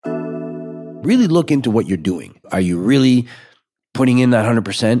really look into what you're doing. Are you really putting in that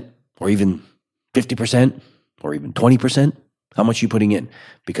 100% or even 50% or even 20%? How much are you putting in?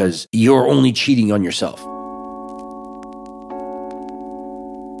 Because you're only cheating on yourself.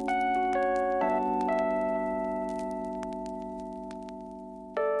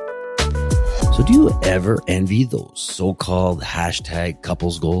 So do you ever envy those so-called hashtag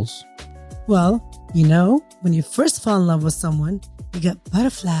couples goals? Well, you know, when you first fall in love with someone, you get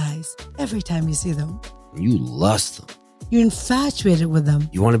butterflies every time you see them. You lust them. You're infatuated with them.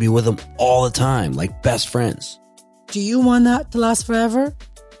 You want to be with them all the time, like best friends. Do you want that to last forever?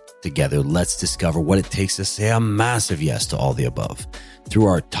 Together, let's discover what it takes to say a massive yes to all the above through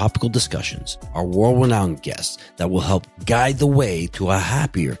our topical discussions, our world-renowned guests that will help guide the way to a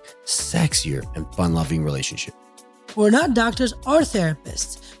happier, sexier, and fun-loving relationship. We're not doctors or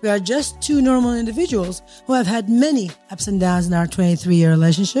therapists. We are just two normal individuals who have had many ups and downs in our 23-year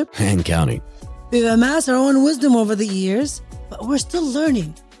relationship. And counting. We've amassed our own wisdom over the years, but we're still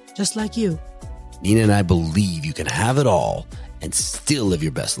learning, just like you. Nina and I believe you can have it all and still live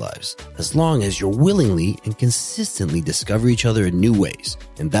your best lives, as long as you're willingly and consistently discover each other in new ways.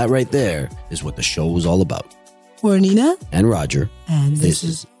 And that right there is what the show is all about. We're Nina. And Roger. And this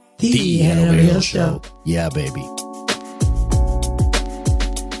is the Head Over Heels Show. Yeah, baby.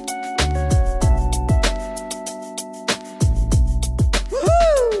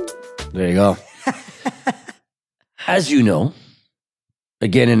 There you go. As you know,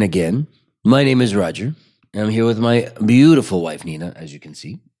 again and again, my name is Roger. I'm here with my beautiful wife, Nina, as you can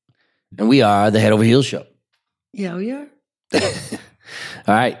see. And we are the Head Over Heels Show. Yeah, we are.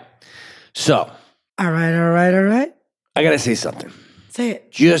 All right. So. All right. I got to say something. Say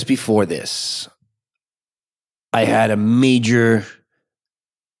it. Just before this, I had a major,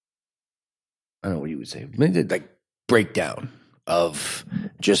 I don't know what you would say, like breakdown of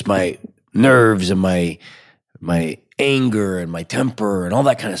just my nerves and my anger and my temper and all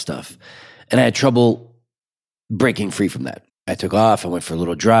that kind of stuff. And I had trouble breaking free from that. I took off. I went for a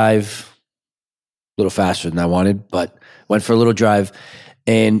little drive, a little faster than I wanted, but went for a little drive.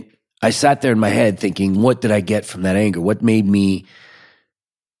 And I sat there in my head thinking, what did I get from that anger? What made me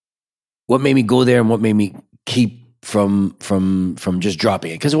go there, and what made me keep from just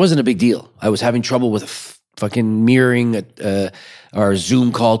dropping it? Because it wasn't a big deal. I was having trouble with fucking mirroring our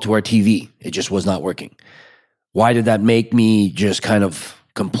Zoom call to our TV. It just was not working. Why did that make me just kind of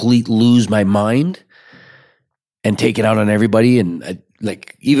lose my mind and take it out on everybody? And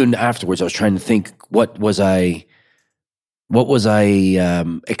like even afterwards, I was trying to think, what was I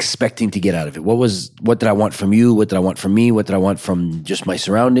expecting to get out of it? What did I want from you? What did I want from me? What did I want from just my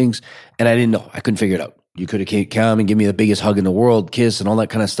surroundings? And I didn't know. I couldn't figure it out. You could have come and give me the biggest hug in the world, kiss and all that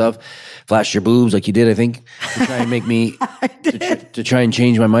kind of stuff. Flash your boobs like you did, I think, to try and make me, to try and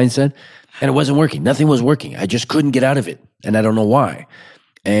change my mindset. And it wasn't working. Nothing was working. I just couldn't get out of it. And I don't know why.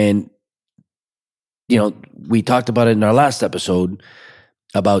 And, you know, we talked about it in our last episode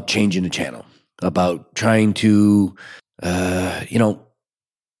about changing the channel, about trying to,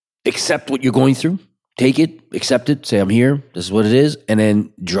 accept what you're going through, take it, accept it, say, I'm here, this is what it is, and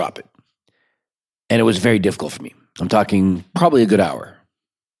then drop it. And it was very difficult for me. I'm talking probably a good hour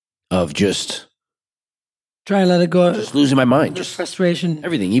of just try to let it go. Just losing my mind. Just frustration.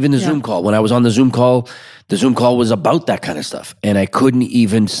 Everything. Even the Zoom call. When I was on the Zoom call was about that kind of stuff. And I couldn't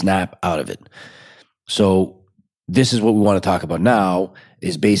even snap out of it. So this is what we want to talk about now,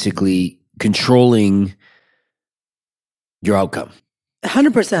 is basically controlling your outcome.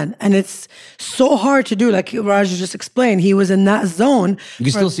 100%. And it's so hard to do. Like Roger just explained, he was in that zone. You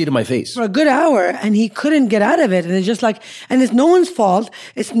can still see it in my face. For a good hour, and he couldn't get out of it. And it's just like, and it's no one's fault.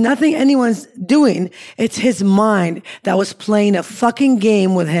 It's nothing anyone's doing. It's his mind that was playing a fucking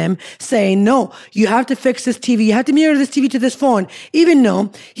game with him, saying, no, you have to fix this TV. You have to mirror this TV to this phone. Even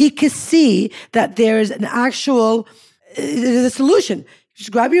though he could see that there's an actual, there's a solution.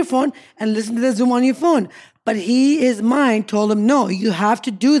 Just grab your phone and listen to the Zoom on your phone. But his mind told him, no, you have to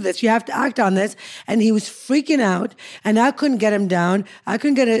do this. You have to act on this. And he was freaking out. And I couldn't get him down. I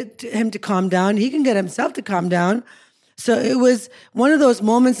couldn't get him to calm down. He couldn't get himself to calm down. So it was one of those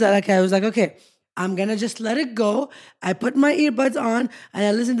moments that I was like, okay, I'm going to just let it go. I put my earbuds on and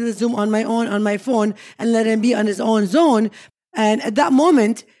I listened to the Zoom on my phone, and let him be on his own zone. And at that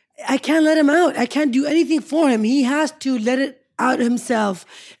moment, I can't let him out. I can't do anything for him. He has to let it out himself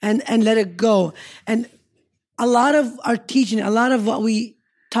and let it go. And a lot of our teaching, a lot of what we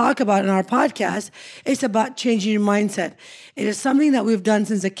talk about in our podcast is about changing your mindset. It is something that we've done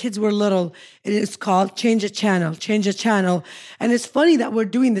since the kids were little. It is called change a channel. And it's funny that we're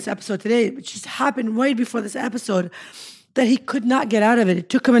doing this episode today, which just happened right before this episode. that he could not get out of it. It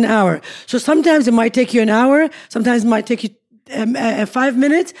took him an hour. So sometimes it might take you an hour. Sometimes it might take you 5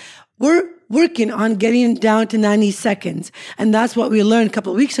 minutes. We're working on getting down to 90 seconds. And that's what we learned a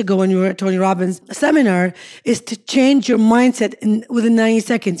couple of weeks ago when we were at Tony Robbins' seminar, is to change your mindset within 90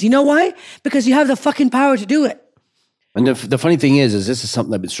 seconds. You know why? Because you have the fucking power to do it. And the funny thing is this is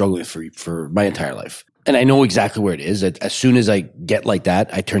something I've been struggling with for my entire life. And I know exactly where it is. As soon as I get like that,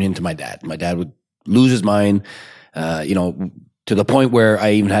 I turn into my dad. My dad would lose his mind, to the point where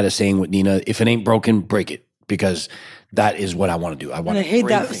I even had a saying with Nina, if it ain't broken, break it. Because that is what I want to do. I want to hate break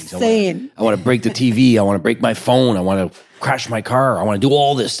that things. saying. I want to break the TV. I want to break my phone. I want to crash my car. I want to do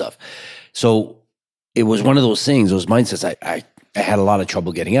all this stuff. So it was one of those things, those mindsets I had a lot of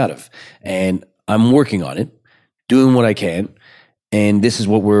trouble getting out of. And I'm working on it, doing what I can. And this is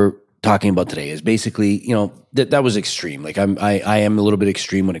what we're talking about today, is basically, that was extreme. Like I am a little bit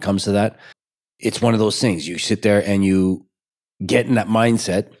extreme when it comes to that. It's one of those things. You sit there and you get in that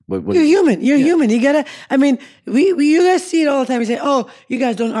mindset. You're human. You're human. You gotta, you guys see it all the time. You say, oh, you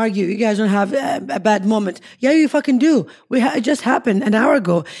guys don't argue. You guys don't have a bad moment. Yeah, you fucking do. It just happened an hour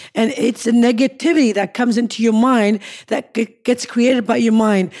ago. And it's a negativity that comes into your mind that gets created by your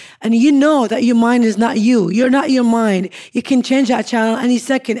mind. And you know that your mind is not you. You're not your mind. You can change that channel any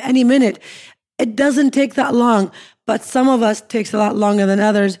second, any minute. It doesn't take that long, but some of us takes a lot longer than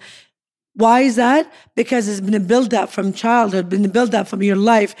others. Why is that? Because it's been a build-up from childhood, been a build-up from your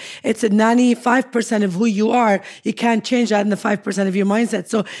life. It's a 95% of who you are. You can't change that in the 5% of your mindset.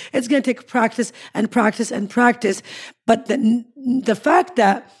 So it's going to take practice and practice and practice. But the fact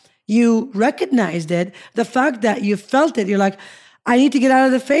that you recognized it, the fact that you felt it, you're like, I need to get out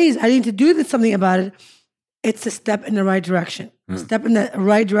of the phase. I need to do something about it. It's a step in the right direction. Step in the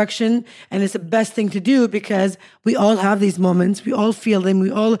right direction, and it's the best thing to do because we all have these moments. We all feel them. We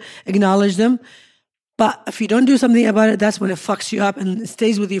all acknowledge them. But if you don't do something about it, that's when it fucks you up and it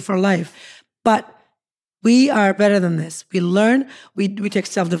stays with you for life. But we are better than this. We learn. We take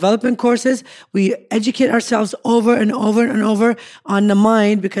self-development courses. We educate ourselves over and over and over on the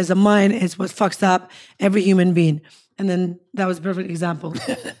mind, because the mind is what fucks up every human being. And then that was a perfect example.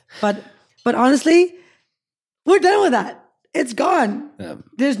 But honestly, we're done with that. It's gone. Yeah.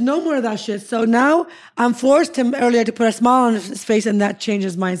 There's no more of that shit. So now I'm forced him earlier to put a smile on his face, and that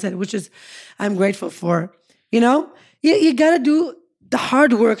changes mindset, which is I'm grateful for. You got to do the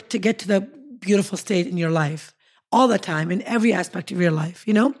hard work to get to the beautiful state in your life all the time, in every aspect of your life,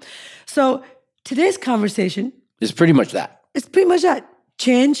 So today's conversation is pretty much that. It's pretty much that.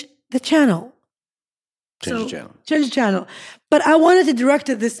 Change the channel. Change the channel. But I wanted to direct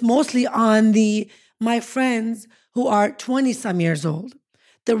this mostly on my friends who are 20-some years old.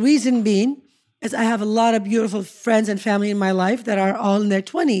 The reason being is I have a lot of beautiful friends and family in my life that are all in their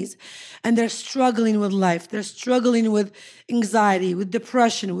 20s, and they're struggling with life. They're struggling with anxiety, with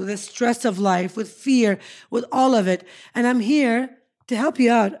depression, with the stress of life, with fear, with all of it. And I'm here to help you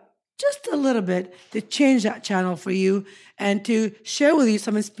out just a little bit, to change that channel for you and to share with you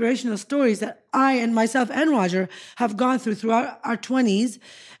some inspirational stories that I and myself and Roger have gone throughout our 20s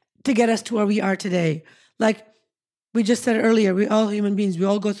to get us to where we are today. Like we just said earlier, we're all human beings. We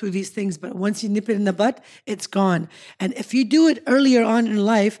all go through these things, but once you nip it in the butt, it's gone. And if you do it earlier on in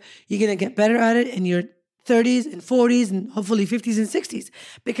life, you're going to get better at it in your 30s and 40s and hopefully 50s and 60s.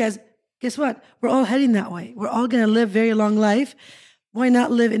 Because guess what? We're all heading that way. We're all going to live very long life. Why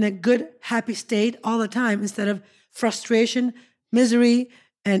not live in a good, happy state all the time instead of frustration, misery,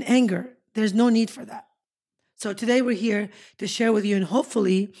 and anger? There's no need for that. So today we're here to share with you, and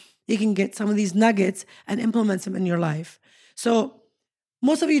hopefully you can get some of these nuggets and implement them in your life. So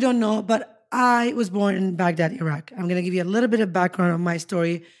most of you don't know, but I was born in Baghdad, Iraq. I'm going to give you a little bit of background on my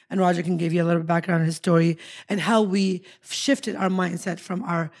story, and Roger can give you a little background on his story and how we shifted our mindset from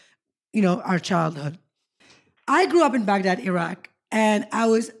our childhood. I grew up in Baghdad, Iraq, and I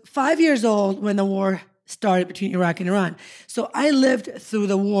was 5 years old when the war started between Iraq and Iran. So I lived through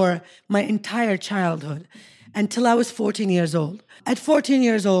the war my entire childhood until I was 14 years old. At 14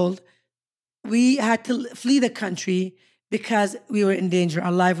 years old, we had to flee the country because we were in danger.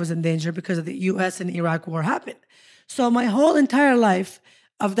 Our life was in danger because of the U.S. and Iraq war happened. So my whole entire life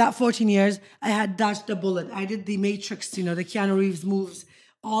of that 14 years, I had dodged a bullet. I did the Matrix, the Keanu Reeves moves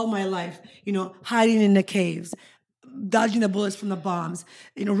all my life, hiding in the caves, dodging the bullets from the bombs,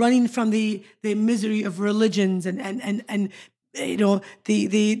 running from the misery of religions and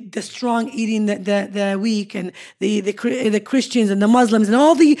the strong eating the weak, and the Christians and the Muslims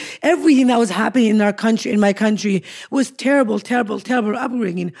and everything that was happening in our country, in my country, was terrible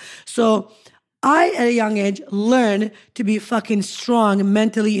upbringing. So I, at a young age, learned to be fucking strong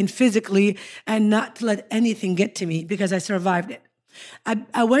mentally and physically and not to let anything get to me because I survived it.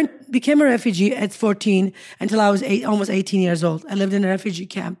 I became a refugee at 14 until I was almost 18 years old. I lived in a refugee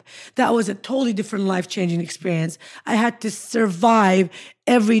camp. That was a totally different life-changing experience. I had to survive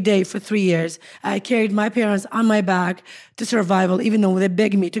every day for 3 years. I carried my parents on my back to survival, even though they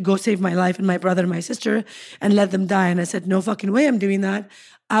begged me to go save my life and my brother and my sister and let them die. And I said, no fucking way I'm doing that.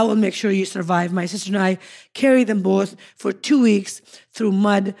 I will make sure you survive. My sister and I carried them both for 2 weeks through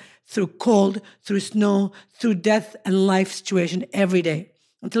mud, through cold, through snow, through death and life situation every day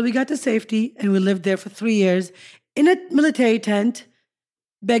until we got to safety, and we lived there for 3 years in a military tent,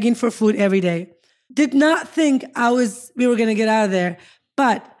 begging for food every day. Did not think we were going to get out of there,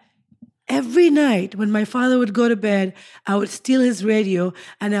 but every night when my father would go to bed, I would steal his radio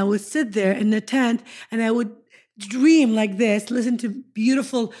and I would sit there in the tent and I would dream like this, listen to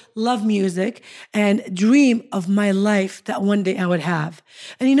beautiful love music, and dream of my life that one day I would have.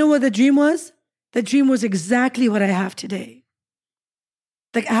 And you know what the dream was? The dream was exactly what I have today.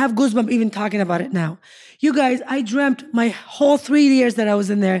 Like, I have goosebumps even talking about it now. You guys, I dreamt my whole 3 years that I was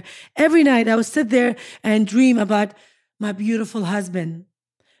in there. Every night I would sit there and dream about my beautiful husband,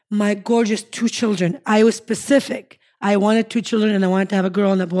 my gorgeous 2 children. I was specific. I wanted 2 children and I wanted to have a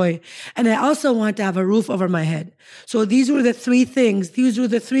girl and a boy. And I also wanted to have a roof over my head. So these were the 3 things. These were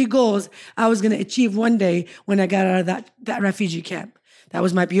the 3 goals I was going to achieve one day when I got out of that refugee camp. That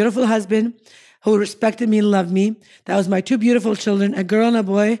was my beautiful husband who respected me and loved me. That was my 2 beautiful children, a girl and a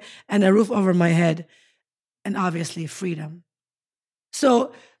boy, and a roof over my head. And obviously freedom.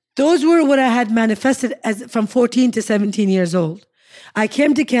 So those were what I had manifested as from 14 to 17 years old. I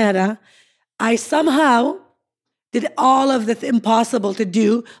came to Canada. I somehow did all of the impossible to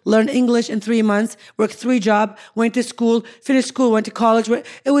do, learn English in 3 months, worked 3 jobs, went to school, finished school, went to college.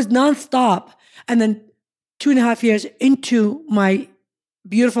 It was nonstop. And then 2.5 years into my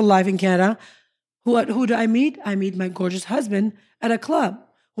beautiful life in Canada, who do I meet? I meet my gorgeous husband at a club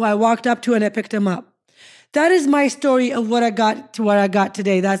who I walked up to and I picked him up. That is my story of what I got to where I got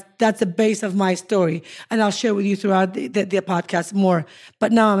today. That's the base of my story. And I'll share with you throughout the podcast more.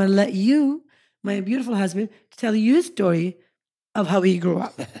 But now I'm going to let you, my beautiful husband, tell you a story of how he grew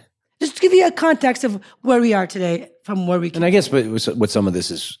up. Just to give you a context of where we are today from where we came. And I guess what some of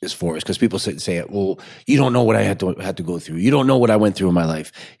this is for is because people say, well, you don't know what I had to go through. You don't know what I went through in my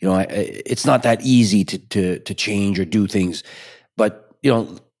life. You know, it's not that easy to change or do things. But, you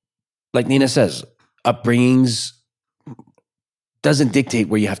know, like Nina says, upbringings doesn't dictate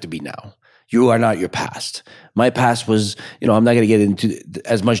where you have to be now. You are not your past. My past was, you know, I'm not going to get into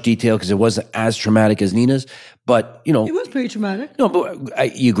as much detail because it wasn't as traumatic as Nina's, but, you know. It was pretty traumatic. No, but I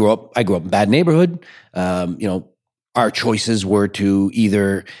grew up in a bad neighborhood. You know, our choices were to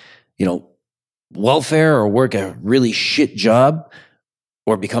either, you know, welfare or work a really shit job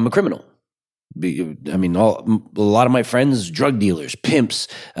or become a criminal. I mean, a lot of my friends, drug dealers, pimps,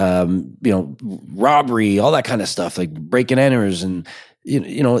 you know, robbery, all that kind of stuff, like break and enters, and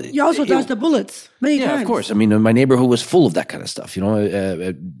you know. You also dodged the bullets many times. Yeah, of course. I mean, my neighborhood was full of that kind of stuff. You know,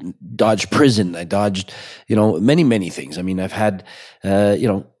 I dodged prison. I dodged, you know, many things. I mean, I've had, you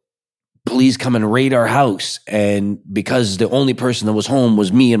know, police come and raid our house, and because the only person that was home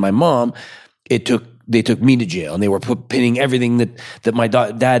was me and my mom, they took me to jail, and they were pinning everything that my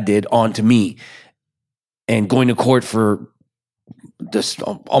dad did onto me, and going to court for this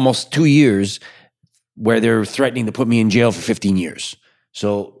almost 2 years, where they're threatening to put me in jail for 15 years.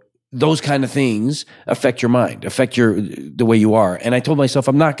 So those kind of things affect your mind, affect the way you are. And I told myself,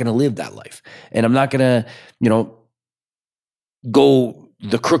 I'm not going to live that life, and I'm not going to, you know, go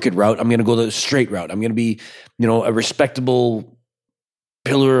the crooked route. I'm going to go the straight route. I'm going to be, you know, a respectable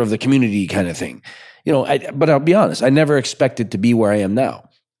pillar of the community kind of thing. You know, but I'll be honest, I never expected to be where I am now.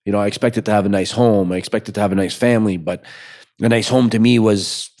 You know, I expected to have a nice home. I expected to have a nice family, but a nice home to me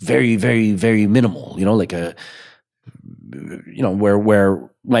was very, very, very minimal. You know, like you know, where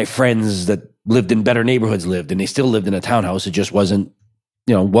my friends that lived in better neighborhoods lived, and they still lived in a townhouse. It just wasn't,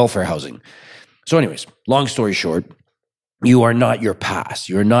 you know, welfare housing. So anyways, long story short, you are not your past.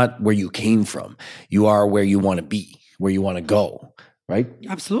 You're not where you came from. You are where you want to be, where you want to go, right?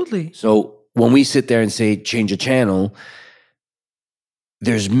 Absolutely. So when we sit there and say, change a channel,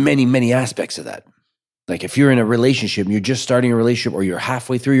 there's many aspects of that. Like if you're in a relationship and you're just starting a relationship, or you're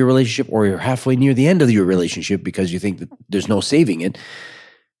halfway through your relationship, or you're halfway near the end of your relationship because you think that there's no saving it,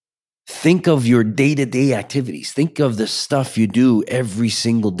 think of your day-to-day activities. Think of the stuff you do every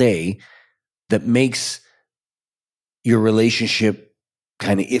single day that makes your relationship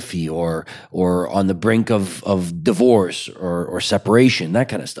kind of iffy or on the brink of divorce or separation, that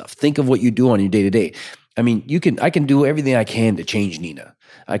kind of stuff. Think of what you do on your day to day. I mean, I can do everything I can to change Nina.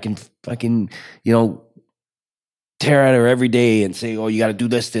 I can, tear at her every day and say, oh, you got to do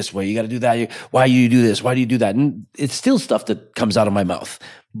this way. You got to do that. Why do you do this? Why do you do that? And it's still stuff that comes out of my mouth.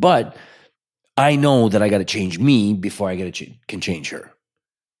 But I know that I got to change me before I can change her.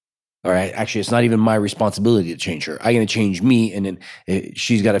 All right. Actually, it's not even my responsibility to change her. I got to change me, and then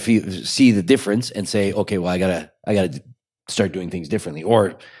she's got to see the difference and say, okay, well, I gotta start doing things differently.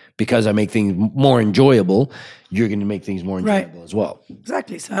 Or because I make things more enjoyable, you're going to make things more enjoyable as well.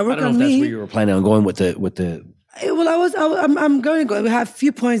 Exactly. So I work don't know on if me. that's where you were planning on going with the. Well, I'm going to go. We have a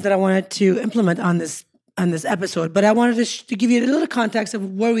few points that I wanted to implement on this episode, but I wanted to give you a little context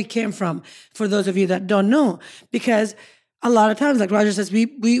of where we came from for those of you that don't know, because a lot of times, like Roger says, we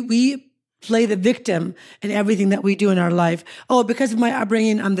play the victim in everything that we do in our life. Oh, because of my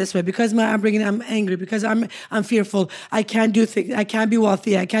upbringing, I'm this way. Because of my upbringing, I'm angry. Because I'm fearful. I can't do things. I can't be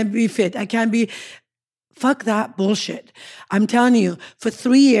wealthy. I can't be fit. I can't be. Fuck that bullshit. I'm telling you, for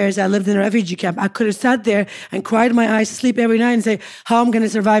 3 years, I lived in a refugee camp. I could have sat there and cried my eyes to sleep every night and say, how I'm going to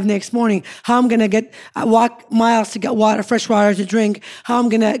survive next morning, how I'm going to walk miles to get water, fresh water to drink, how I'm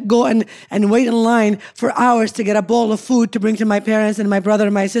going to go and wait in line for hours to get a bowl of food to bring to my parents and my brother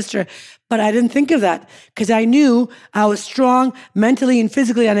and my sister. But I didn't think of that because I knew I was strong mentally and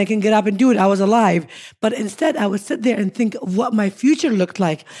physically and I can get up and do it. I was alive. But instead, I would sit there and think of what my future looked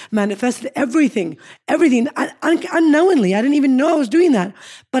like, manifested everything unknowingly. I didn't even know I was doing that.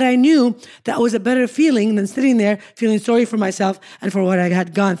 But I knew that was a better feeling than sitting there feeling sorry for myself and for what I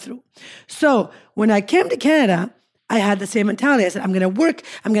had gone through. So when I came to Canada, I had the same mentality. I said, I'm going to work.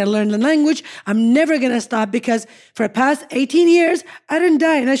 I'm going to learn the language. I'm never going to stop because for the past 18 years, I didn't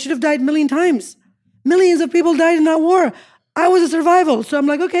die. And I should have died a million times. Millions of people died in that war. I was a survival. So I'm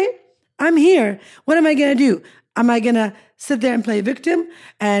like, okay, I'm here. What am I going to do? Am I going to sit there and play victim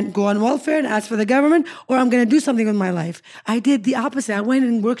and go on welfare and ask for the government? Or I'm going to do something with my life? I did the opposite. I went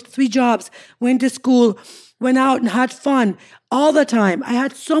and worked 3 jobs, went to school, went out and had fun all the time. I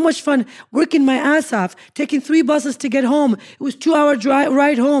had so much fun working my ass off, taking 3 buses to get home. It was 2-hour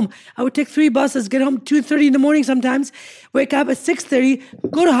ride home. I would take 3 buses, get home 2:30 in the morning sometimes, wake up at 6:30,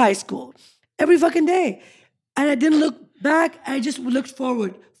 go to high school every fucking day. And I didn't look back. I just looked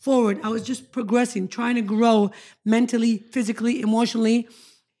forward. I was just progressing, trying to grow mentally, physically, emotionally.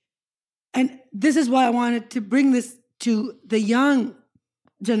 And this is why I wanted to bring this to the young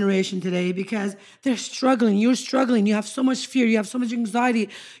generation today, because they're struggling. You're struggling. You have so much fear. You have so much anxiety.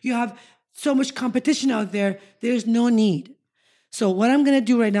 You have so much competition out there. There's no need. So what I'm going to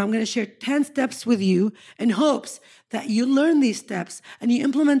do right now, I'm going to share 10 steps with you in hopes that you learn these steps and you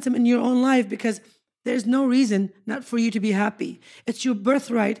implement them in your own life, because there's no reason not for you to be happy. It's your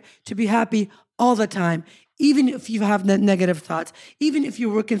birthright to be happy all the time. Even if you have negative thoughts, even if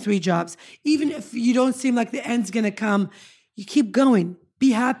you're working 3 jobs, even if you don't seem like the end's going to come, you keep going.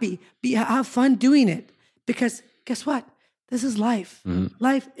 Be happy. Have fun doing it. Because guess what? This is life. Mm-hmm.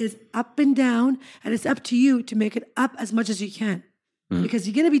 Life is up and down, and it's up to you to make it up as much as you can. Mm-hmm. Because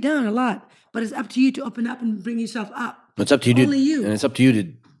you're going to be down a lot, but it's up to you to open up and bring yourself up. It's up to you. Only you. And it's up to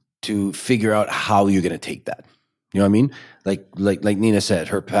you to figure out how you're going to take that. You know what I mean? Like Nina said,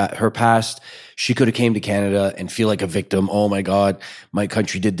 her past, she could have came to Canada and feel like a victim. Oh my God, my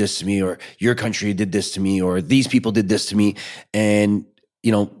country did this to me, or your country did this to me, or these people did this to me. And,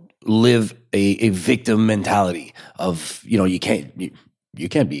 live a victim mentality of, you can't be,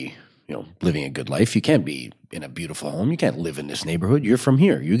 living a good life. You can't be in a beautiful home. You can't live in this neighborhood. You're from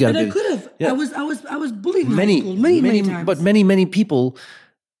here. You got to. And I could have. Yeah. I was bullied in many, high school many times. But many people,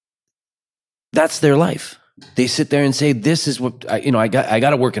 that's their life. They sit there and say, this is what, I got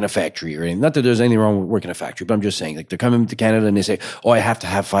to work in a factory or anything. Not that there's anything wrong with working in a factory, but I'm just saying, like, they're coming to Canada and they say, oh, I have to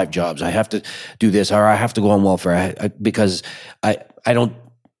have 5 jobs. I have to do this, or I have to go on welfare because I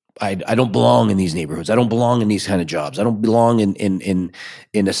don't belong in these neighborhoods. I don't belong in these kind of jobs. I don't belong in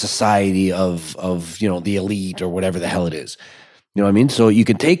a society of the elite or whatever the hell it is. You know what I mean? So you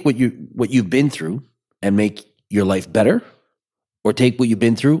can take what you've been through and make your life better, or take what you've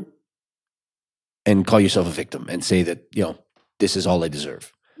been through and call yourself a victim and say that, this is all I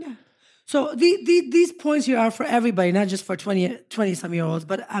deserve. Yeah. So these points here are for everybody, not just for 20-some-year-olds,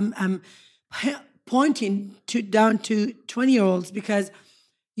 but I'm pointing down to 20-year-olds because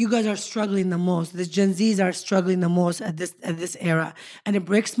you guys are struggling the most. The Gen Zs are struggling the most at this era. And it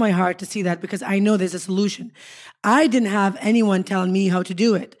breaks my heart to see that, because I know there's a solution. I didn't have anyone telling me how to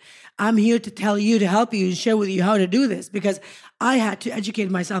do it. I'm here to tell you, to help you and share with you how to do this, because I had to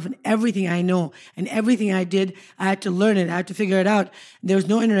educate myself in everything I know and everything I did. I had to learn it. I had to figure it out. There was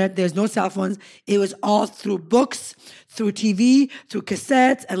no internet. There's no cell phones. It was all through books, through TV, through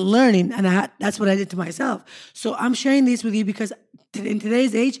cassettes and learning. And that's what I did to myself. So I'm sharing these with you because in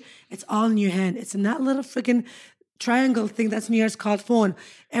today's age, it's all in your hand. It's in that little freaking triangle thing that's in yours called phone.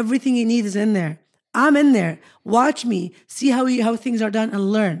 Everything you need is in there. I'm in there. Watch me. See how things are done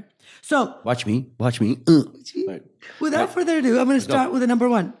and learn. So Watch me. Right. Without further ado, I'm going to start with the number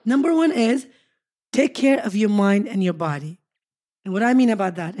one. Number one is take care of your mind and your body. And what I mean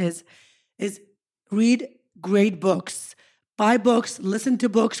about that is read great books, buy books, listen to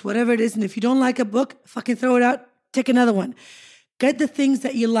books, whatever it is. And if you don't like a book, fucking throw it out, take another one. Get the things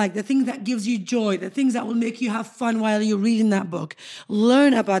that you like, the thing that gives you joy, the things that will make you have fun while you're reading that book.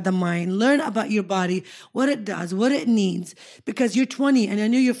 Learn about the mind, learn about your body, what it does, what it needs. Because you're 20 and I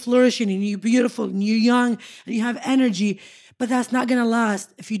know you're flourishing and you're beautiful and you're young and you have energy, but that's not going to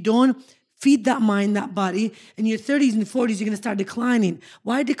last if you don't feed that mind, that body. In your 30s and 40s, you're going to start declining.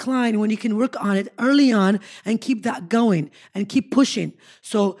 Why decline when you can work on it early on and keep that going and keep pushing?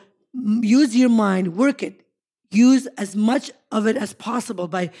 So use your mind, work it. Use as much of it as possible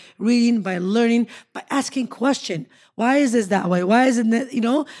by reading, by learning, by asking questions. Why is this that way? Why isn't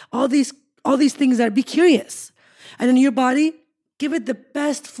that, all these things that be curious. And in your body, give it the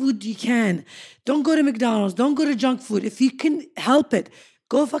best food you can. Don't go to McDonald's. Don't go to junk food. If you can help it,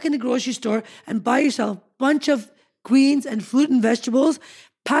 go fucking to the grocery store and buy yourself a bunch of greens and fruit and vegetables.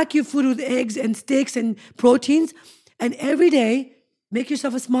 Pack your food with eggs and steaks and proteins. And every day, make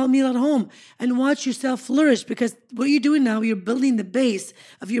yourself a small meal at home and watch yourself flourish, because what you're doing now, you're building the base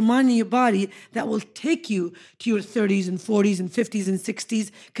of your mind and your body that will take you to your 30s and 40s and 50s and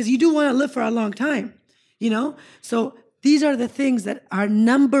 60s, because you do want to live for a long time, So these are the things that are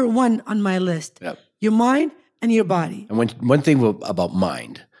number one on my list. Yep. Your mind and your body. And one thing about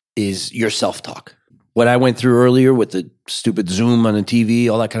mind is your self-talk. What I went through earlier with the stupid Zoom on the TV,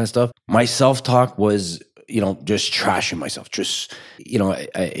 all that kind of stuff, my self-talk was just trashing myself. Just,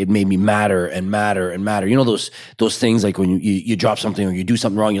 it made me matter and matter and matter. Those things like when you drop something or you do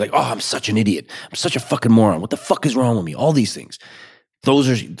something wrong, you're like, oh, I'm such an idiot. I'm such a fucking moron. What the fuck is wrong with me? All these things. Those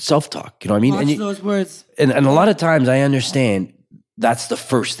are self-talk. You know what I mean? Watch those words. And a lot of times I understand that's the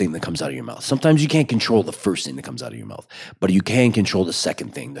first thing that comes out of your mouth. Sometimes you can't control the first thing that comes out of your mouth, but you can control the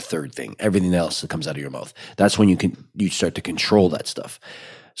second thing, the third thing, everything else that comes out of your mouth. That's when you start to control that stuff.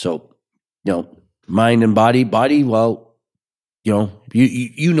 So, mind and body, well,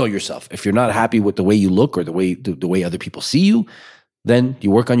 you know yourself. If you're not happy with the way you look or the way other people see you, then you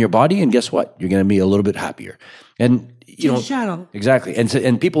work on your body, and guess what? You're going to be a little bit happier. And channel. Exactly.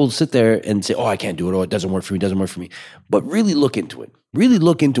 And people sit there and say, "Oh, I can't do it. Oh, it doesn't work for me. But really look into it. Really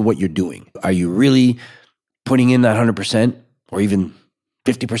look into what you're doing. Are you really putting in that 100%, or even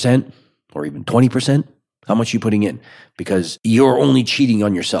 50%, or even 20%? How much are you putting in? Because you're only cheating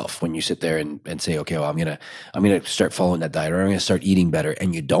on yourself when you sit there and say, okay, well, I'm gonna start following that diet, or I'm gonna start eating better,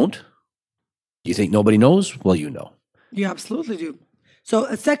 and you don't. You think nobody knows? Well, you know. You absolutely do. So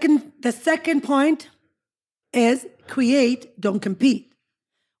the second point is create, don't compete.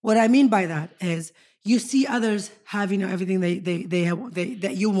 What I mean by that is you see others having everything they have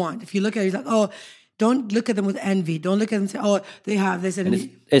that you want. If you look at it, you're like, oh. Don't look at them with envy. Don't look at them and say, oh, they have this.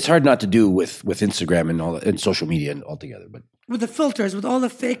 And it's hard not to do with Instagram and all and social media and altogether. But with the filters, with all the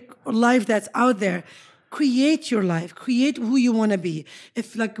fake life that's out there, create your life. Create who you want to be.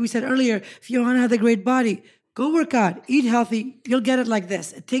 If, like we said earlier, if you want to have a great body, go work out, eat healthy. You'll get it like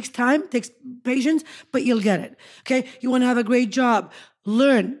this. It takes time, takes patience, but you'll get it. Okay? You want to have a great job.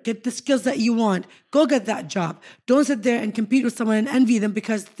 Learn, get the skills that you want. Go get that job. Don't sit there and compete with someone and envy them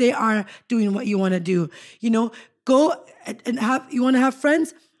because they are doing what you want to do. Go and you want to have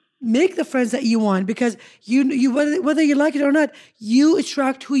friends? Make the friends that you want, because you whether you like it or not, you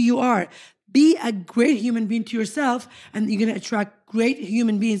attract who you are. Be a great human being to yourself, and you're going to attract great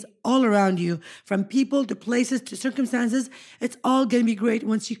human beings all around you, from people to places to circumstances. It's all going to be great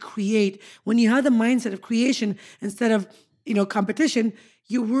once you create. When you have the mindset of creation instead of competition,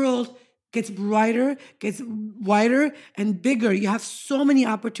 your world gets brighter, gets wider and bigger. You have so many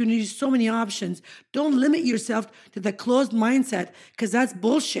opportunities, so many options. Don't limit yourself to the closed mindset, because that's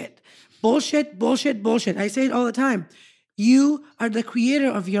bullshit. Bullshit, bullshit, bullshit. I say it all the time. You are the creator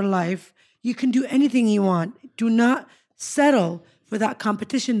of your life. You can do anything you want. Do not settle for that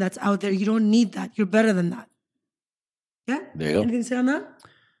competition that's out there. You don't need that. You're better than that. Yeah? There you go. Anything to say on that?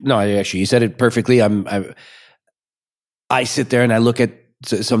 No, actually, you said it perfectly. I sit there and I look at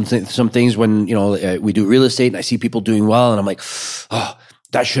some things when we do real estate, and I see people doing well, and I'm like, oh,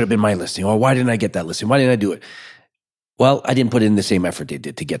 that should have been my listing. Or why didn't I get that listing? Why didn't I do it? Well, I didn't put in the same effort they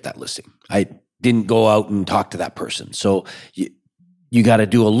did to get that listing. I didn't go out and talk to that person. So you got to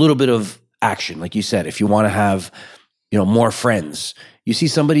do a little bit of action. Like you said, if you want to have, more friends, you see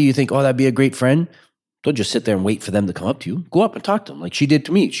somebody you think, oh, that'd be a great friend. Don't just sit there and wait for them to come up to you. Go up and talk to them like she did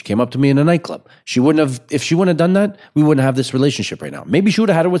to me. She came up to me in a nightclub. If she wouldn't have done that, we wouldn't have this relationship right now. Maybe she would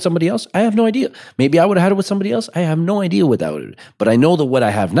have had it with somebody else. I have no idea. Maybe I would have had it with somebody else. I have no idea without it. But I know that what I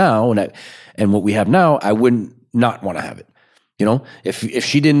have now and what we have now, I wouldn't not want to have it. If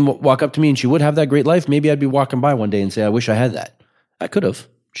she didn't walk up to me and she would have that great life, maybe I'd be walking by one day and say, I wish I had that. I could have.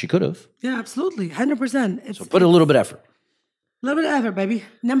 She could have. Yeah, absolutely. 100%. So put a little bit of effort. A little bit of effort, baby.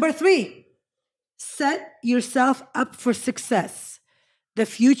 Number 3, set yourself up for success. The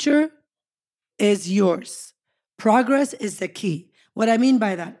future is yours. Progress is the key. What I mean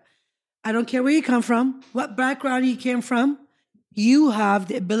by that, I don't care where you come from, what background you came from, you have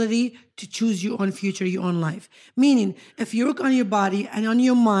the ability to choose your own future, your own life. Meaning, if you work on your body and on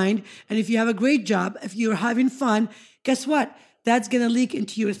your mind, and if you have a great job, if you're having fun, guess what? That's going to leak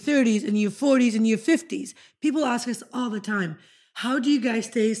into your 30s and your 40s and your 50s. People ask us all the time, how do you guys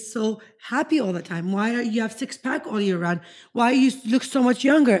stay so happy all the time? Why are you have six-pack all year round? Why you look so much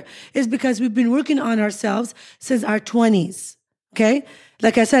younger? It's because we've been working on ourselves since our 20s, okay?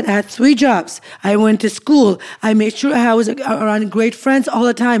 Like I said, I had 3 jobs. I went to school. I made sure I was around great friends all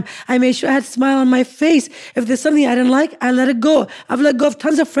the time. I made sure I had a smile on my face. If there's something I didn't like, I let it go. I've let go of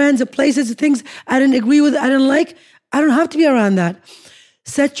tons of friends and places and things I didn't agree with, I didn't like. I don't have to be around that.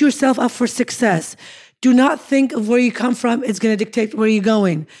 Set yourself up for success. Do not think of where you come from. It's going to dictate where you're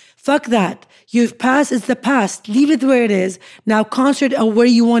going. Fuck that. Your past is the past. Leave it where it is. Now concentrate on where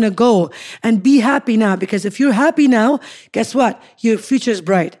you want to go and be happy now. Because if you're happy now, guess what? Your future is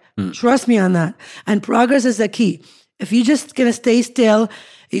bright. Trust me on that. And progress is the key. If you're just going to stay still,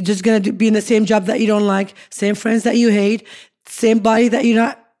 you're just going to be in the same job that you don't like, same friends that you hate, same body that you're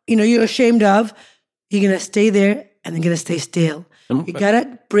not, you're ashamed of, you're going to stay there and you're going to stay still. You got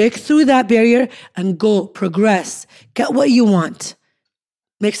to break through that barrier and go, progress, get what you want.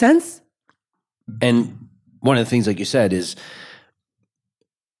 Make sense? And one of the things, like you said, is,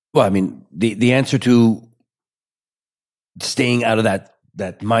 the answer to staying out of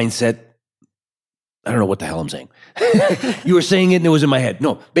that mindset, I don't know what the hell I'm saying. You were saying it and it was in my head.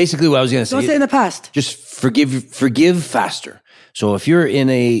 No, basically what I was going to say. Don't say in the past. Just forgive faster. So if you're in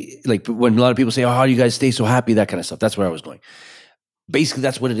when a lot of people say, oh, how do you guys stay so happy? That kind of stuff. That's where I was going. Basically,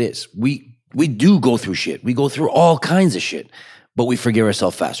 that's what it is. We do go through shit. We go through all kinds of shit, but we forgive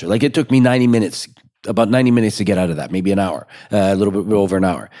ourselves faster. Like it took me about 90 minutes to get out of that, maybe an hour, a little bit over an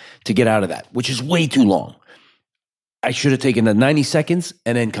hour to get out of that, which is way too long. I should have taken the 90 seconds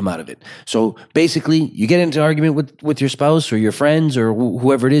and then come out of it. So basically, you get into an argument with your spouse or your friends or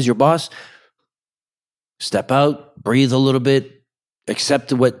whoever it is, your boss, step out, breathe a little bit,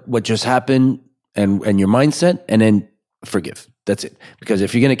 accept what just happened and your mindset, and then forgive. That's it. Because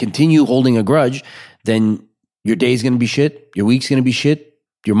if you're going to continue holding a grudge, then your day's going to be shit, your week's going to be shit,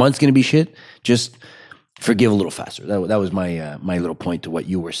 your month's going to be shit. Just forgive a little faster. That was my my little point to what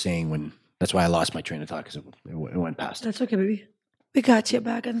you were saying. That's why I lost my train of thought, because it went past. That's okay, baby. We got you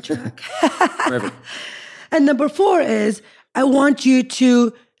back on track. Perfect. And number 4 is, I want you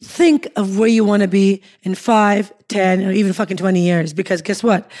to think of where you want to be in 5, 10, or even fucking 20 years. Because guess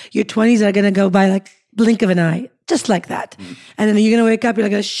what? Your 20s are going to go by like blink of an eye. Just like that. And then you're going to wake up, you're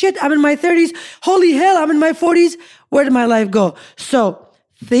like, shit, I'm in my 30s. Holy hell, I'm in my 40s. Where did my life go? So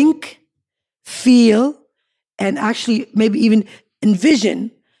think, feel, and actually maybe even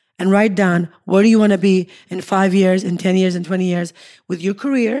envision and write down where do you want to be in 5 years, in 10 years, in 20 years with your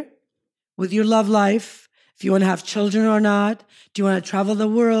career, with your love life, if you want to have children or not. Do you want to travel the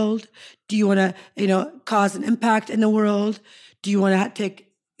world? Do you want to, cause an impact in the world? Do you want to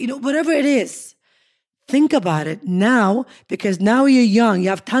take, whatever it is. Think about it now, because now you're young. You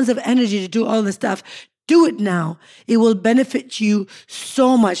have tons of energy to do all this stuff. Do it now. It will benefit you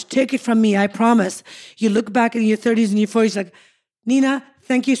so much. Take it from me, I promise. You look back in your 30s and your 40s like, Nina,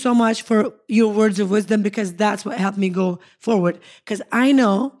 thank you so much for your words of wisdom, because that's what helped me go forward. Because I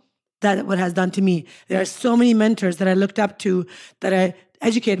know that what has done to me. There are so many mentors that I looked up to, that I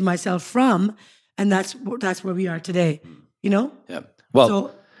educated myself from, and that's where we are today. Yeah. Well,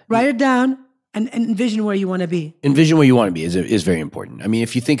 so write it down. And envision where you want to be. Envision where you want to be is very important. I mean,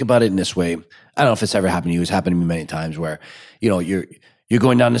 if you think about it in this way, I don't know if it's ever happened to you. It's happened to me many times where, you're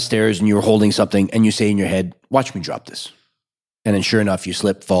going down the stairs and you're holding something and you say in your head, watch me drop this. And then sure enough, you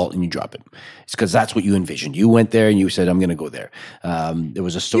slip, fall, and you drop it. It's because that's what you envisioned. You went there and you said, I'm going to go there. There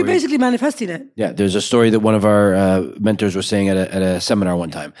was a story. You're basically manifesting it. Yeah, there's a story that one of our mentors was saying at a seminar one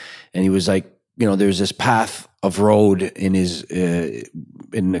time. And he was like, there's this path of road in his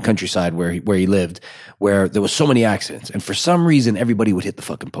in the countryside where he lived, where there was so many accidents. And for some reason, everybody would hit the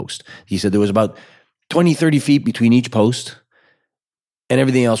fucking post. He said there was about 20, 30 feet between each post and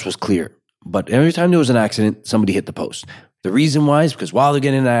everything else was clear. But every time there was an accident, somebody hit the post. The reason why is because while they're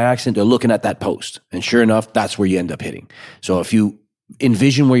getting in that accident, they're looking at that post. And sure enough, that's where you end up hitting. So if you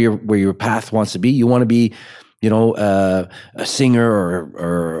envision where your path wants to be, you want to be, a singer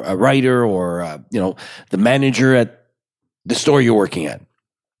or a writer or, the manager at the store you're working at.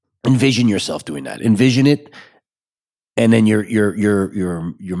 Envision yourself doing that. Envision it. And then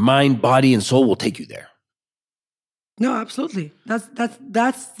your mind, body, and soul will take you there. No, absolutely.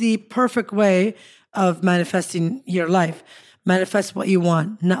 That's the perfect way of manifesting your life. Manifest what you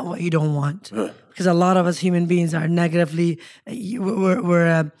want, not what you don't want. Because a lot of us human beings are negatively,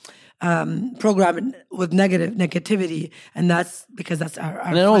 we're programmed with negativity, and that's because that's our and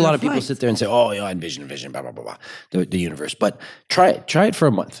I know a lot of people sit there and say, "Oh, I envision, blah blah blah, blah, the universe." But try it for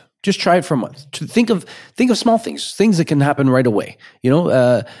a month. Just try it for a month. Think of small things that can happen right away.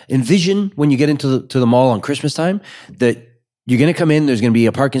 Envision when you get into the mall on Christmas time that you're going to come in. There's going to be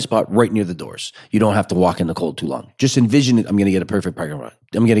a parking spot right near the doors. You don't have to walk in the cold too long. Just envision it. I'm going to get a perfect parking spot.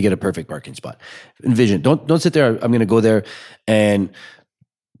 I'm going to get a perfect parking spot. Envision. Don't sit there. I'm going to go there and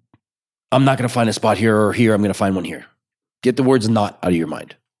I'm not going to find a spot here or here. I'm going to find one here. Get the words "not" out of your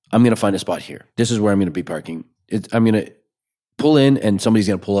mind. I'm going to find a spot here. This is where I'm going to be parking. I'm going to pull in and somebody's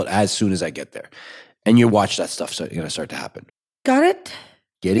going to pull out as soon as I get there. And you watch that stuff going to start to happen. Got it?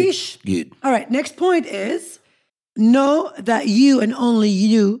 Get it? Good. All right. Next point is know that you and only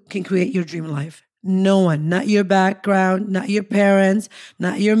you can create your dream life. No one, not your background, not your parents,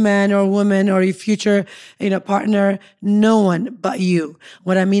 not your man or woman or your future, partner. No one but you.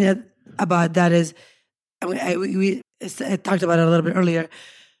 What I mean about that is, we talked about it a little bit earlier.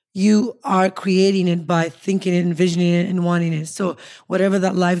 You are creating it by thinking it, envisioning it, and wanting it. So whatever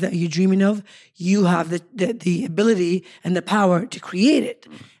that life that you're dreaming of, you have the ability and the power to create it.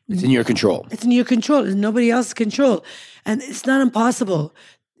 It's in your control. It's in your control. It's nobody else's control. And it's not impossible.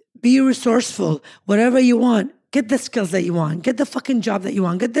 Be resourceful. Whatever you want, get the skills that you want. Get the fucking job that you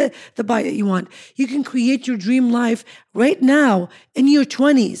want. Get the bike that you want. You can create your dream life right now in your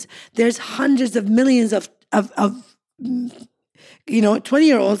 20s. There's hundreds of millions of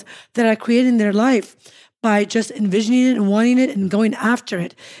 20-year-olds that are creating their life by just envisioning it and wanting it and going after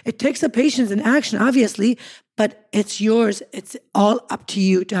it. It takes a patience and action, obviously, but it's yours. It's all up to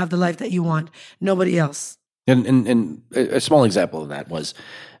you to have the life that you want. Nobody else. And a small example of that was,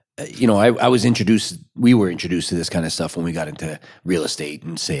 I was introduced, we were introduced to this kind of stuff when we got into real estate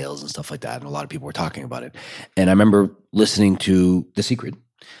and sales and stuff like that. And a lot of people were talking about it. And I remember listening to The Secret.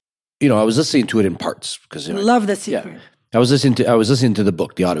 I was listening to it in parts because love The Secret. Yeah, I was listening to the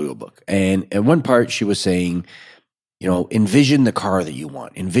book, the audio book. And at one part she was saying, envision the car that you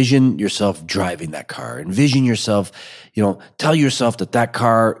want. Envision yourself driving that car. Envision yourself, tell yourself that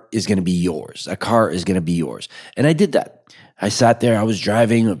car is going to be yours. That car is going to be yours. And I did that. I sat there, I was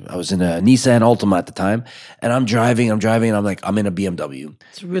driving, I was in a Nissan Altima at the time, and I'm driving, and I'm like, I'm in a BMW.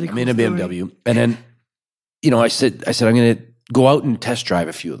 It's really cool. I'm in a BMW. And then, I said, I'm going to go out and test drive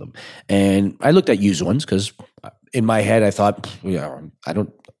a few of them. And I looked at used ones because in my head, I thought, I'm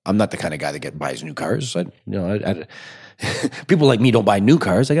not the kind of guy that buys new cars. People like me don't buy new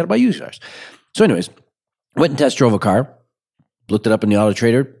cars. I got to buy used cars. So anyways, went and test drove a car, looked it up in the Auto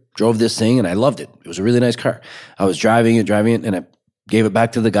Trader, drove this thing, and I loved it. It was a really nice car. I was driving it, and I gave it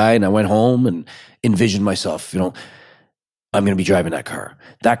back to the guy, and I went home and envisioned myself, I'm going to be driving that car.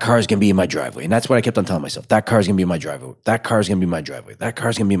 That car is going to be in my driveway. And that's what I kept on telling myself. That car is going to be in my driveway. That car is going to be in my driveway. That car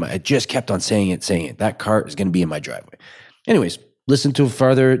is going to be I just kept on saying it. That car is going to be in my driveway. Anyways, listen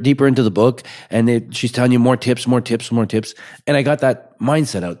to deeper into the book, and she's telling you more tips. And I got that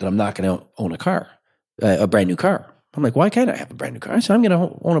mindset out that I'm not going to own a car, a brand new car. I'm like, why can't I have a brand new car? I said, I'm going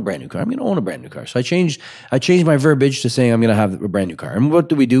to own a brand new car. I'm going to own a brand new car. So I changed my verbiage to saying I'm going to have a brand new car. And what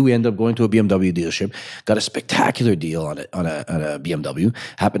do? We end up going to a BMW dealership, got a spectacular deal on a BMW.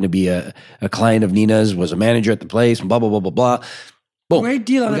 Happened to be a client of Nina's, was a manager at the place, and blah, blah, blah, blah, blah. Boom. Great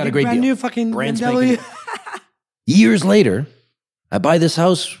deal on a brand new fucking BMW. Years later, I buy this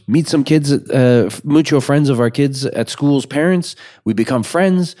house, meet some kids, mutual friends of our kids at school's parents. We become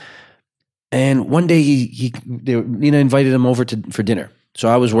friends. And one day Nina invited him over for dinner. So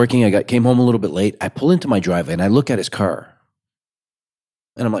I was working. Came home a little bit late. I pull into my driveway and I look at his car,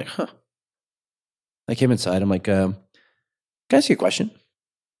 and I'm like, huh. I came inside. I'm like, can can I ask you a question?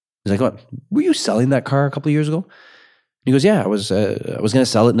 He's like, what? Were you selling that car a couple of years ago? He goes, yeah, I was going to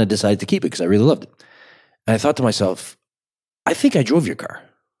sell it and I decided to keep it because I really loved it. And I thought to myself, I think I drove your car.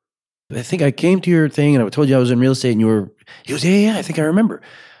 I think I came to your thing and I told you I was in real estate and he goes, yeah, I think I remember.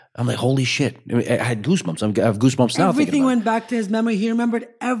 I'm like, holy shit. I had goosebumps. I have goosebumps now. Everything went back to his memory. He remembered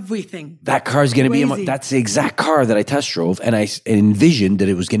everything. That car's going to be that's the exact car that I test drove. And I envisioned that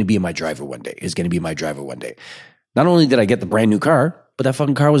it was going to be in my driver one day. It's going to be my driver one day. Not only did I get the brand new car, but that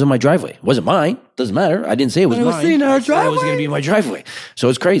fucking car was in my driveway. It wasn't mine. Doesn't matter. I didn't say it was mine. In our driveway. It was going to be in my driveway. So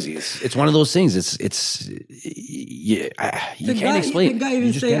it's crazy. It's one of those things. You can't explain. The guy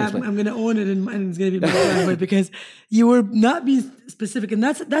even say, I'm going to own it and it's going to be my driveway because you were not being specific. And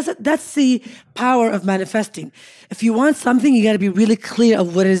that's the power of manifesting. If you want something, you got to be really clear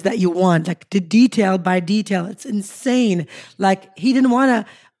of what it is that you want. Like the detail by detail. It's insane. Like he didn't want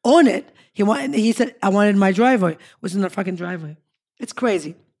to own it. He said, I wanted my driveway. It was in the fucking driveway. It's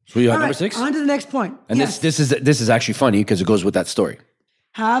crazy. So you have number 6? On to the next point. And yes. this is actually funny because it goes with that story.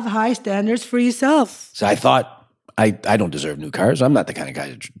 Have high standards for yourself. So I thought, I don't deserve new cars. I'm not the kind of guy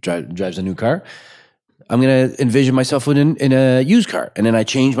that drives a new car. I'm going to envision myself in a used car. And then I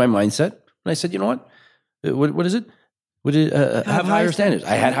changed my mindset. And I said, you know what? What is it? Have higher standards.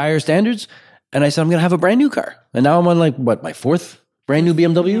 I had higher standards. And I said, I'm going to have a brand new car. And now I'm on my 4th brand new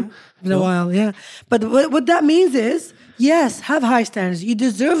BMW? Yeah. In a while, yeah. But what that means is, yes, have high standards. You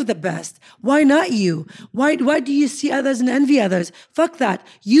deserve the best. Why not you? Why do you see others and envy others? Fuck that.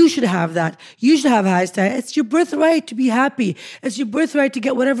 You should have that. You should have high standards. It's your birthright to be happy. It's your birthright to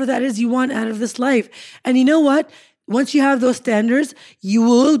get whatever that is you want out of this life. And you know what? Once you have those standards, you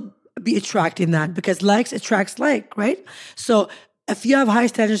will be attracting that because likes attracts like, right? So if you have high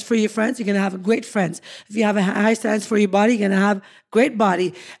standards for your friends, you're going to have great friends. If you have a high standards for your body, you're going to have great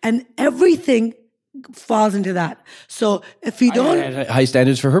body. And everything falls into that. So if you don't... I had high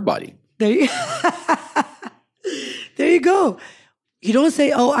standards for her body. There you go. You don't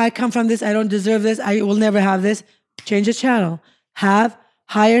say, oh, I come from this. I don't deserve this. I will never have this. Change the channel. Have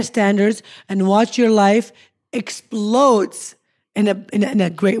higher standards and watch your life explodes in a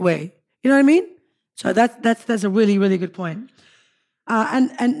great way. You know what I mean? So that's a really, really good point.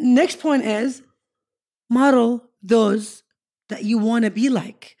 And next point is model those that you want to be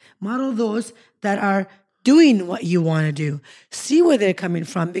like. Model those that are doing what you want to do. See where they're coming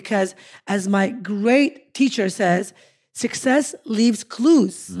from because as my great teacher says, success leaves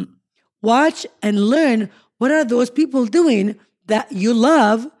clues. Mm-hmm. Watch and learn what are those people doing that you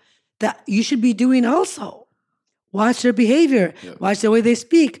love that you should be doing also. Watch their behavior. Yep. Watch the way they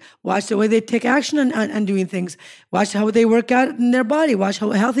speak. Watch the way they take action on doing things. Watch how they work out in their body. Watch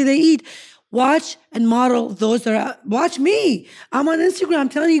how healthy they eat. Watch and model those that are, watch me. I'm on Instagram. I'm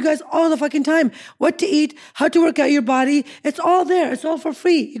telling you guys all the fucking time what to eat, how to work out your body. It's all there. It's all for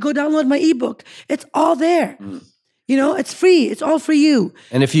free. You go download my ebook. It's all there. Mm. You know, it's free. It's all for you.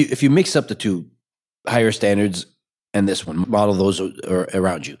 And if you mix up the two, higher standards and this one, model those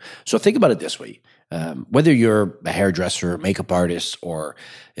around you. So think about it this way. Whether you're a hairdresser, makeup artist, or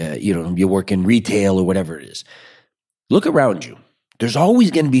you work in retail or whatever it is, look around you. There's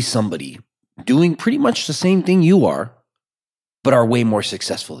always going to be somebody doing pretty much the same thing you are, but are way more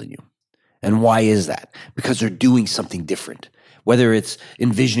successful than you. And why is that? Because they're doing something different. Whether it's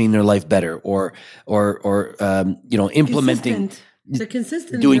envisioning their life better or implementing. They're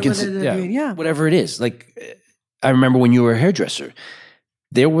consistent. Doing, whatever it is. Like I remember when you were a hairdresser,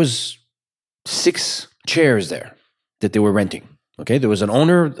 there was 6 chairs there that they were renting. Okay, there was an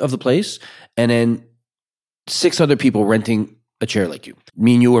owner of the place, and then 6 other people renting a chair like you.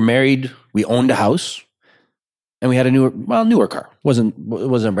 Me and you were married. We owned a house, and we had a newer car. Wasn't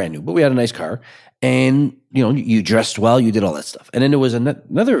brand new, but we had a nice car. And you dressed well. You did all that stuff. And then there was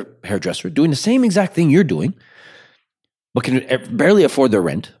another hairdresser doing the same exact thing you're doing, but can barely afford their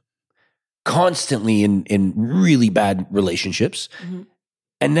rent. Constantly in really bad relationships, mm-hmm.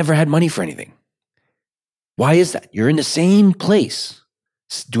 and never had money for anything. Why is that? You're in the same place,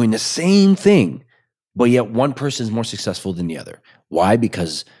 doing the same thing, but yet one person is more successful than the other. Why?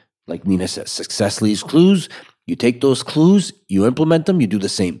 Because, like Nina says, success leaves clues. You take those clues, you implement them, you do the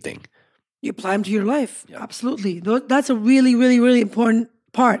same thing. You apply them to your life. Yeah. Absolutely. That's a really, really, really important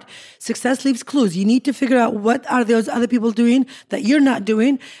part. Success leaves clues. You need to figure out what are those other people doing that you're not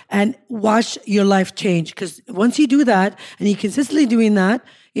doing and watch your life change. Because once you do that and you're consistently doing that,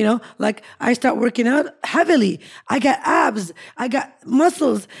 Like I start working out heavily. I got abs, I got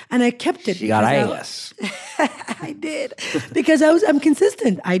muscles, and I kept it. You got because ass. I did because I'm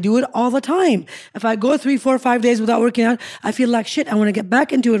consistent. I do it all the time. If I go 3, 4, 5 days without working out, I feel like shit. I want to get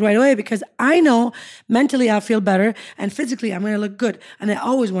back into it right away because I know mentally I'll feel better and physically I'm going to look good. And I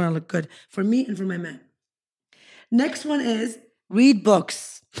always want to look good for me and for my man. Next one is read books.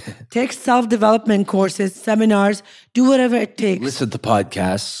 Take self-development courses, seminars, do whatever it takes. Listen to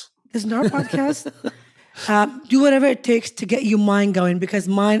podcasts. Listen to our podcast. Do whatever it takes to get your mind going because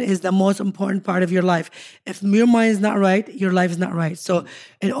mind is the most important part of your life. If your mind is not right, your life is not right. So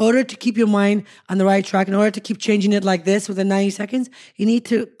in order to keep your mind on the right track, in order to keep changing it like this within 90 seconds, you need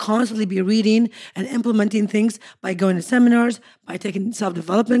to constantly be reading and implementing things by going to seminars, by taking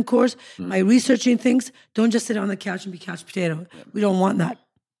self-development course, by researching things. Don't just sit on the couch and be couch potato. We don't want that.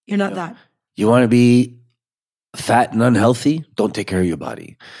 You're not that. You want to be fat and unhealthy? Don't take care of your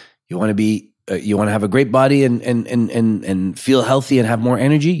body. You want to be you want to have a great body and feel healthy and have more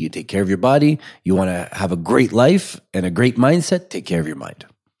energy? You take care of your body. You want to have a great life and a great mindset? Take care of your mind.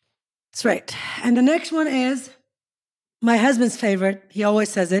 That's right. And the next one is my husband's favorite. He always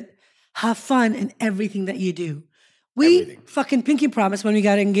says it. Have fun in everything that you do. We fucking pinky promised when we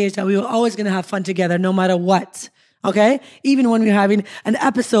got engaged that we were always going to have fun together no matter what. Okay? Even when we're having an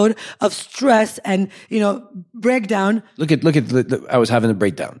episode of stress and, breakdown. Look at I was having a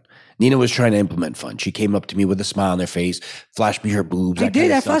breakdown. Nina was trying to implement fun. She came up to me with a smile on her face, flashed me her boobs. I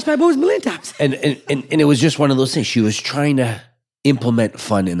did. I flashed my boobs a million times. And it was just one of those things. She was trying to implement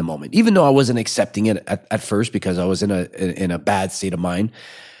fun in the moment, even though I wasn't accepting it at first because I was in a bad state of mind,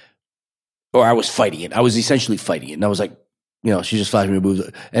 or I was fighting it. I was essentially fighting it, and I was like, she just flashed me her boobs,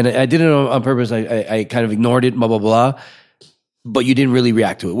 and I did it on purpose. I kind of ignored it, blah blah blah. But you didn't really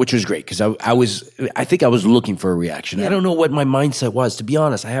react to it, which was great because I think I was looking for a reaction. Yeah. I don't know what my mindset was, to be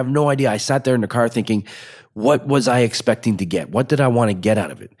honest. I have no idea. I sat there in the car thinking, what was I expecting to get? What did I want to get out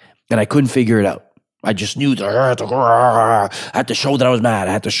of it? And I couldn't figure it out. I just knew I had to show that I was mad.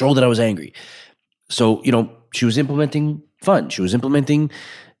 I had to show that I was angry. So, she was implementing fun. She was implementing,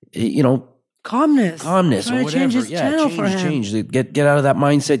 calmness or whatever. Change his channel for him. Change. Get out of that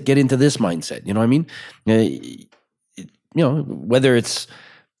mindset. Get into this mindset. You know what I mean? Whether it's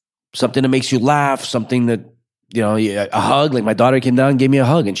something that makes you laugh, something that, a hug, like my daughter came down and gave me a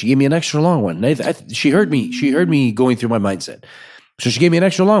hug and she gave me an extra long one. She heard me going through my mindset. So she gave me an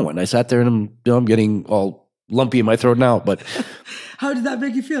extra long one. I sat there and I'm getting all lumpy in my throat now, but. How did that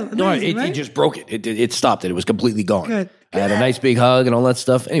make you feel? Amazing, right? It just broke it. It stopped it. It was completely gone. Good. I had a nice big hug and all that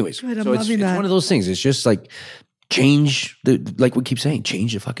stuff. Anyways, Good, so it's one of those things. It's just like change like we keep saying,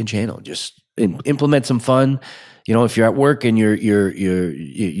 change the fucking channel. Just implement some fun. If you're at work and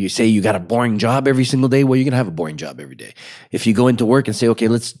you say you got a boring job every single day, well, you're gonna have a boring job every day. If you go into work and say, okay,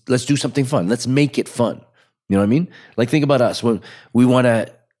 let's do something fun. Let's make it fun. You know what I mean? Like think about us. When we wanna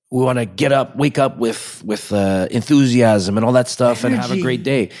wake up with enthusiasm and all that stuff and have a great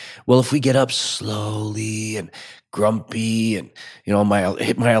day. Well, if we get up slowly and grumpy and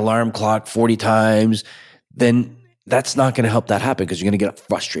hit my alarm clock 40 times, then that's not going to help that happen because you're going to get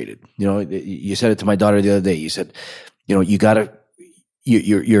frustrated. You said it to my daughter the other day. You said, you gotta,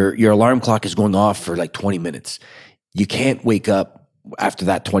 your alarm clock is going off for like 20 minutes. You can't wake up after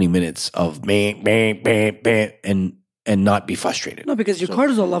that 20 minutes of bang, bang, bang, bang, and not be frustrated. No, because your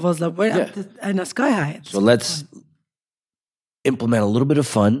cortisol levels are way up and a sky high. So let's implement a little bit of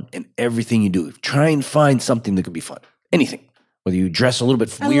fun in everything you do. Try and find something that could be fun. Anything. Whether you dress a little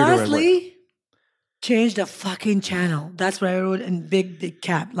bit weird or whatever. Change the fucking channel. That's what I wrote in big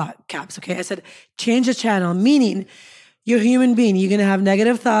caps. Okay. I said, change the channel, meaning you're a human being. You're going to have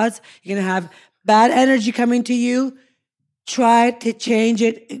negative thoughts. You're going to have bad energy coming to you. Try to change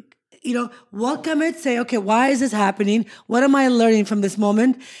it. Welcome it. Say, okay, why is this happening? What am I learning from this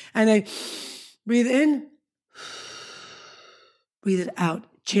moment? And I breathe in, breathe it out.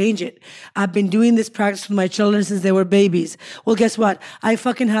 Change it. I've been doing this practice with my children since they were babies. Well, guess what? I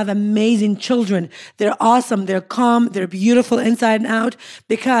fucking have amazing children. They're awesome. They're calm. They're beautiful inside and out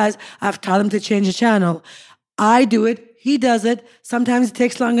because I've taught them to change the channel. I do it. He does it. Sometimes it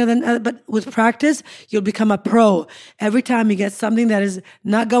takes longer but with practice, you'll become a pro. Every time you get something that is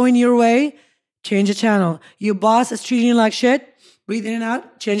not going your way, change the channel. Your boss is treating you like shit, breathe in and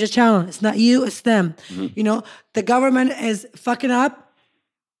out, change the channel. It's not you, it's them. Mm-hmm. The government is fucking up.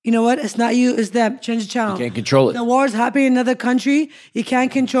 You know what? It's not you, it's them. Change the channel. You can't control it. The war is happening in another country. You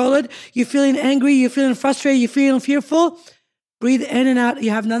can't control it. You're feeling angry. You're feeling frustrated. You're feeling fearful. breathe in and out. You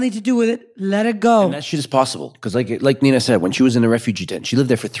have nothing to do with it. Let it go. And that shit is possible. Because like Nina said, when she was in the refugee tent, she lived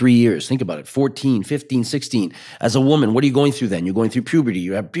there for 3 years. Think about it. 14, 15, 16. As a woman, what are you going through then? You're going through puberty.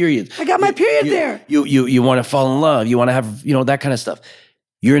 You have periods. I got my period there. You want to fall in love. You want to have, that kind of stuff.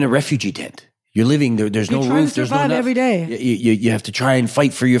 You're in a refugee tent. You're living there. There's no roof. There's no nothing. Every day. You have to try and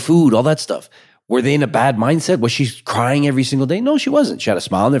fight for your food, all that stuff. Were they in a bad mindset? Was she crying every single day? No, she wasn't. She had a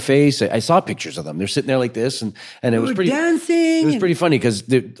smile on their face. I saw pictures of them. They're sitting there like this, and it was pretty dancing. It was pretty funny because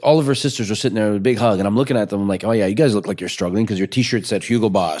all of her sisters were sitting there with a big hug, and I'm looking at them. I'm like, oh yeah, you guys look like you're struggling because your T-shirt said Hugo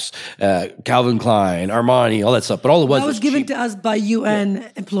Boss, Calvin Klein, Armani, all that stuff. But all it was given cheap. to us by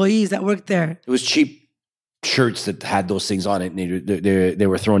UN employees that worked there. It was cheap shirts that had those things on it, and they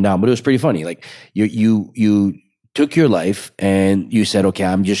were thrown down. But it was pretty funny. Like you took your life and you said, okay,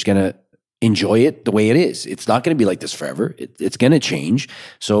 I'm just gonna enjoy it the way it is. It's not going to be like this forever. It's going to change.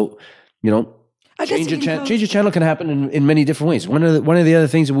 So, change a channel can happen in many different ways. One of the other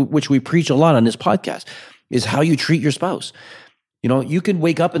things which we preach a lot on this podcast is how you treat your spouse. You can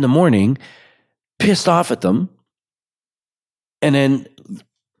wake up in the morning pissed off at them, and then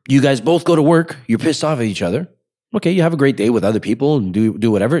you guys both go to work. You're pissed off at each other. Okay, you have a great day with other people and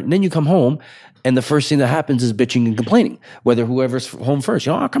do whatever. And then you come home, and the first thing that happens is bitching and complaining, whether whoever's home first.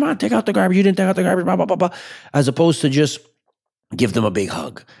 Oh, come on, take out the garbage. You didn't take out the garbage, blah, blah, blah, blah. As opposed to just give them a big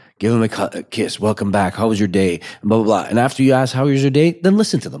hug, give them a kiss, welcome back, how was your day, blah, blah, blah. And after you ask how was your day, then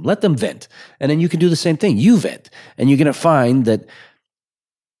listen to them. Let them vent. And then you can do the same thing. You vent. And you're going to find that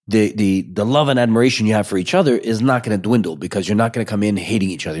the love and admiration you have for each other is not going to dwindle because you're not going to come in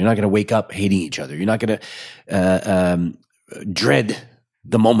hating each other. You're not going to wake up hating each other. You're not going to dread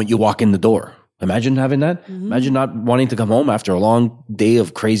the moment you walk in the door. Imagine having that. Mm-hmm. Imagine not wanting to come home after a long day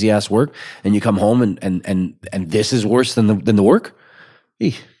of crazy ass work, and you come home and this is worse than the work.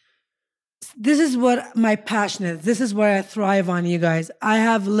 Eesh. This is what my passion is. This is where I thrive on, you guys. I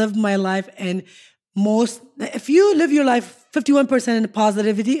have lived my life in if you live your life 51% in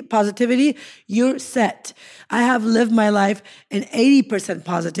positivity, you're set. I have lived my life in 80%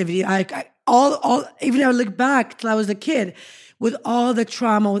 positivity. Even if I look back till I was a kid, with all the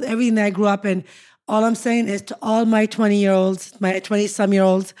trauma, with everything that I grew up in, all I'm saying is to all my 20-year-olds, my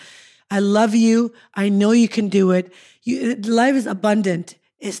 20-some-year-olds, I love you. I know you can do it. Life is abundant.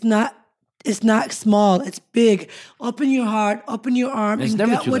 It's not small. It's big. Open your heart, open your arm, and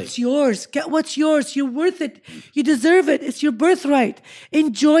get what's yours. Get what's yours. You're worth it. You deserve it. It's your birthright.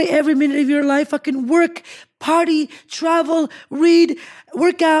 Enjoy every minute of your life. Fucking work, party, travel, read,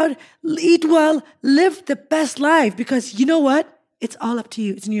 work out, eat well, live the best life. Because you know what? It's all up to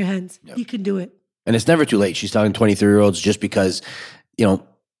you. It's in your hands. Yep. You can do it. And it's never too late. She's talking 23-year-olds just because,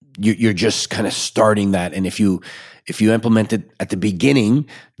 you're just kind of starting that. And if you implement it at the beginning,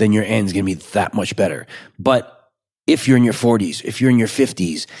 then your end's going to be that much better. But if you're in your 40s, if you're in your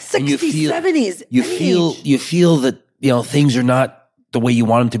 50s, 60s, 70s, you feel that, things are not the way you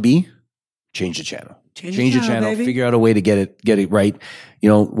want them to be, change the channel. Change the channel, baby. Figure out a way to get it right.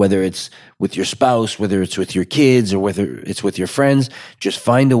 Whether it's with your spouse, whether it's with your kids, or whether it's with your friends, just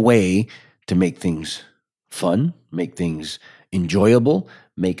find a way to make things fun, make things enjoyable,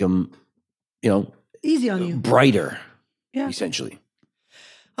 make them, easy on you, brighter, essentially.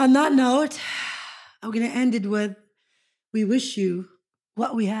 On that note, I'm going to end it with, we wish you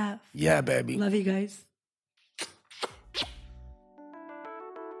what we have. Yeah, baby. Love you guys.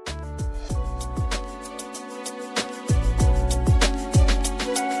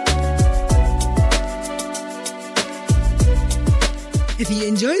 If you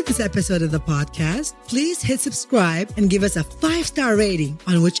enjoyed this episode of the podcast, please hit subscribe and give us a 5-star rating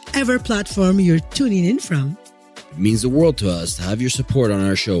on whichever platform you're tuning in from. It means the world to us to have your support on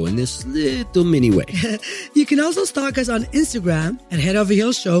our show in this little mini way. You can also stalk us on Instagram at Head Over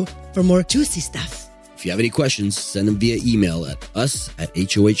Heels Show for more juicy stuff. If you have any questions, send them via email at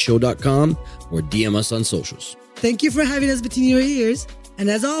us@hohshow.com or DM us on socials. Thank you for having us between your ears. And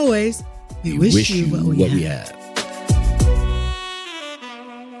as always, we wish you what we have.